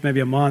couple of weeks, maybe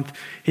a month,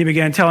 he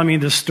began telling me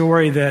the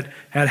story that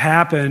had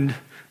happened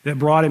that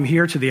brought him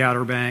here to the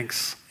Outer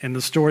Banks. And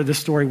this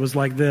story was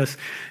like this.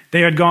 They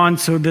had gone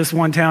to this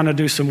one town to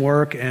do some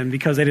work, and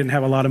because they didn't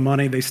have a lot of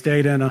money, they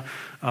stayed in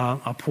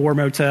a poor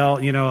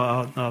motel, you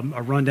know,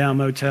 a rundown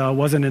motel. It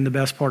wasn't in the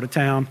best part of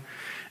town.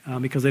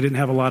 Because they didn't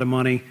have a lot of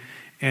money.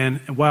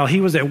 And while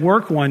he was at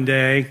work one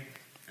day,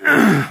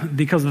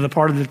 because of the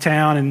part of the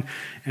town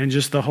and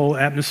just the whole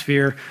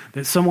atmosphere,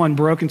 that someone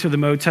broke into the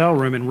motel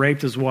room and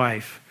raped his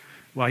wife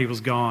while he was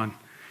gone.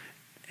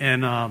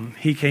 And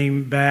he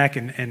came back,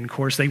 and of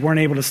course, they weren't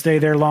able to stay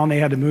there long. They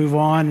had to move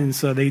on, and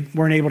so they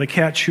weren't able to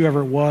catch whoever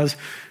it was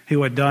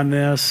who had done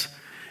this.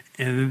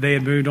 And they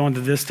had moved on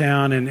to this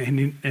town, and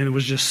it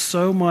was just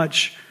so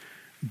much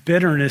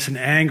bitterness and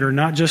anger,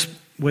 not just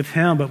with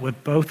him, but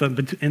with both of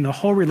them, in the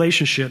whole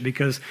relationship,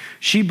 because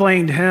she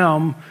blamed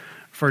him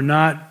for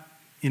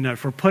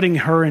for putting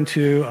her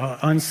into an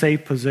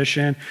unsafe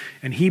position,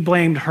 and he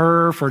blamed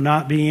her for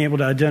not being able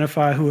to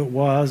identify who it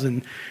was,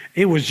 and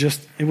it was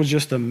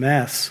just a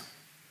mess.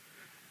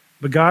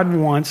 But God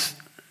wants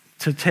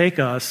to take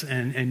us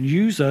and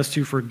use us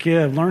to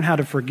forgive, learn how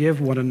to forgive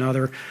one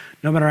another,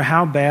 no matter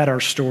how bad our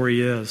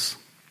story is.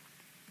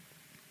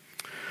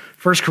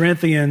 1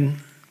 Corinthians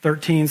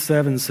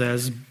 13:7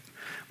 says,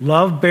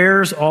 love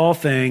bears all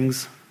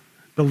things,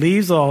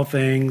 believes all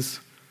things,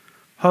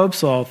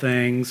 hopes all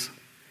things,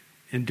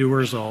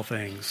 endures all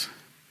things.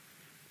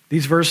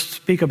 These verses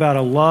speak about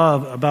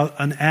about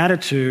an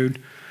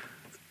attitude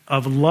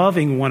of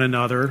loving one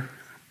another,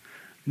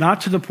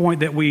 not to the point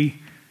that we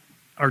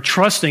are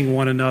trusting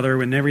one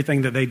another in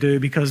everything that they do,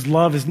 because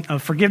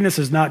forgiveness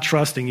is not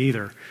trusting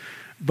either.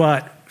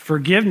 But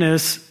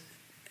forgiveness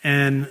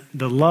and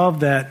the love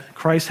that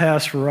Christ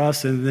has for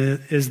us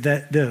is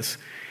this.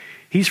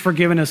 He's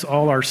forgiven us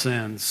all our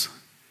sins.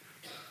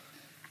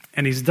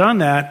 And he's done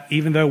that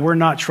even though we're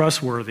not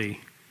trustworthy,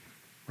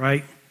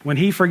 right? When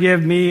he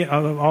forgave me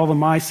of all of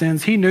my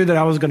sins, he knew that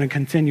I was going to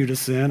continue to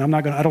sin.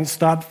 I don't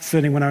stop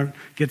sinning when I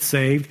get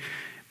saved.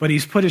 But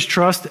he's put his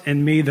trust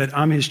in me that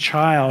I'm his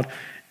child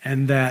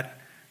and that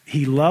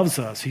he loves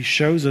us. He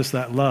shows us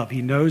that love.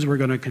 He knows we're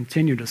going to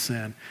continue to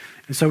sin.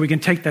 And so we can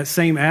take that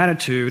same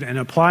attitude and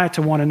apply it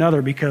to one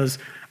another, because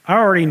I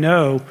already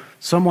know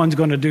someone's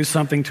going to do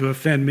something to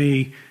offend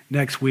me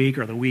next week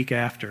or the week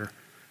after.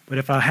 But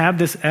if I have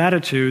this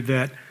attitude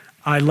that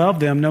I love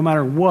them no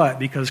matter what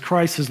because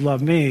Christ has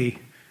loved me,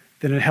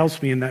 then it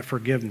helps me in that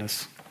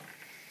forgiveness.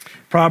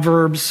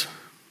 Proverbs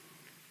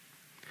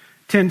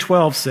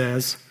 10:12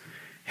 says,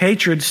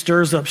 hatred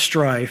stirs up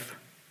strife,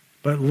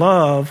 but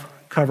love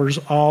covers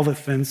all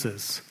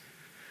offenses.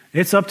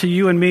 It's up to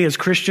you and me as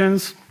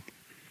Christians,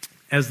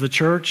 as the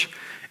church.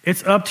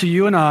 It's up to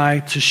you and I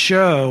to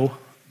show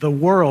the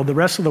world, the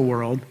rest of the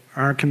world,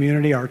 our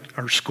community, our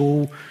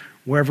school,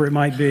 wherever it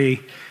might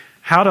be,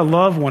 how to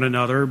love one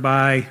another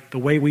by the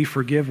way we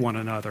forgive one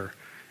another.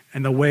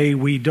 and the way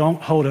we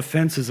don't hold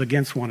offenses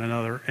against one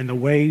another, and the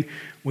way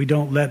we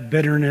don't let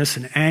bitterness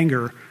and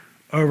anger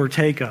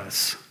overtake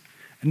us.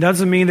 It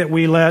doesn't mean that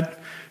we let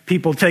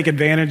people take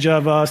advantage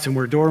of us and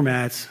we're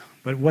doormats,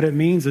 but what it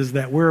means is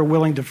that we're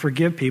willing to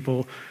forgive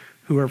people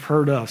who have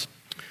hurt us.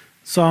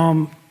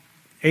 Psalm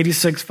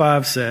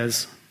 86:5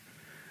 says,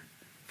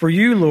 "For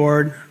you,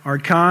 Lord, are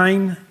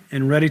kind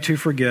and ready to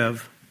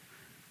forgive,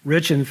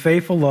 rich in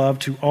faithful love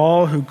to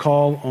all who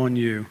call on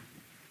you."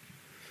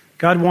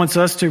 God wants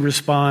us to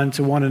respond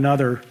to one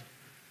another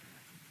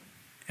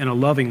in a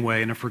loving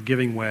way, in a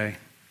forgiving way.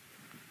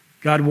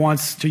 God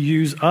wants to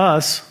use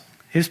us,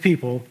 his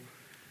people,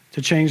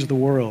 to change the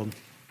world.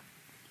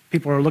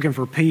 People are looking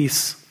for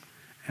peace,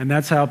 and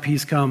that's how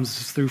peace comes,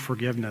 is through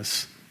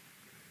forgiveness.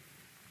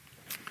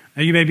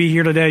 Now, you may be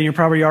here today, and you're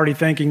probably already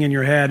thinking in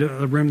your head,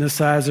 a room this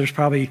size, there's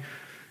probably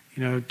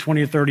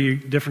 20 or 30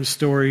 different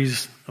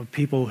stories of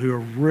people who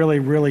have really,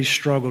 really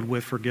struggled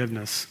with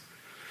forgiveness.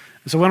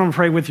 And so I want to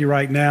pray with you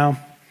right now.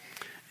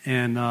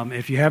 And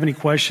if you have any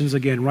questions,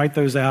 again, write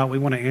those out. We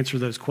want to answer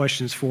those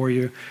questions for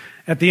you.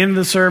 At the end of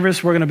the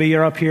service, we're going to be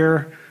up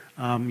here,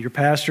 your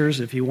pastors,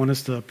 if you want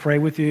us to pray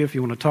with you, if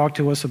you want to talk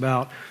to us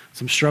about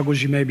some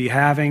struggles you may be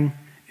having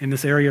in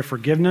this area of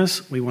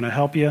forgiveness, we want to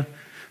help you.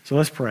 So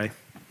let's pray.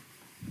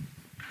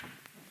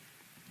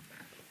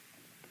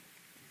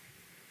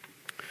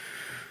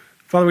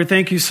 Father, we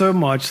thank you so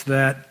much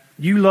that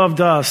you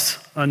loved us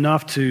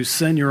enough to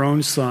send your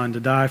own son to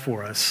die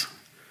for us.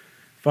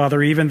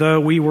 Father, even though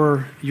we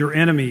were your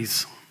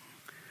enemies,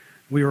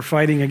 we were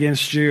fighting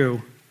against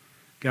you,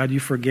 God, you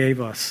forgave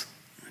us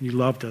and you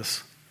loved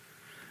us.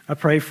 I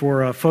pray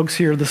for folks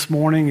here this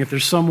morning, if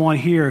there's someone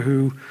here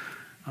who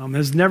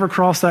has never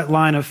crossed that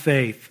line of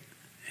faith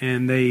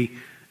and they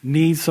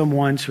need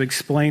someone to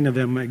explain to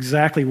them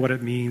exactly what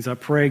it means, I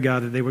pray,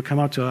 God, that they would come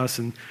up to us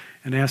and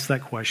ask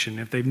that question.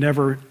 If they've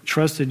never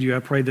trusted you, I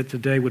pray that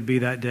today would be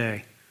that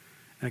day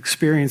and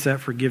experience that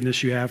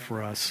forgiveness you have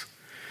for us.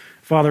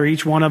 Father,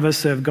 each one of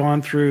us have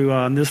gone through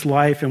this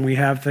life, and we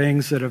have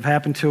things that have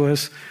happened to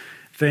us,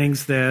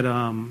 things that,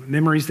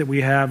 memories that we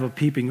have of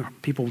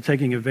people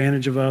taking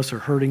advantage of us or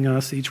hurting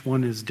us. Each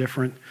one is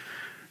different.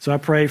 So I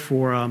pray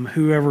for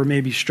whoever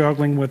may be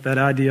struggling with that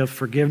idea of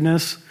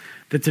forgiveness,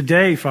 that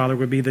today, Father,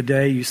 would be the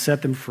day you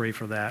set them free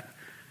for that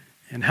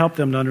and help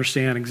them to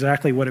understand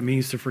exactly what it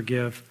means to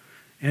forgive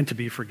and to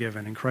be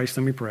forgiven. In Christ,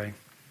 let me pray.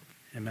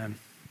 Amen.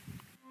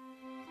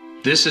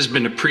 This has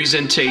been a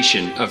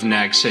presentation of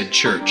Nags Head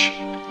Church.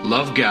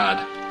 Love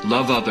God,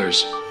 love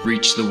others,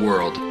 reach the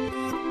world.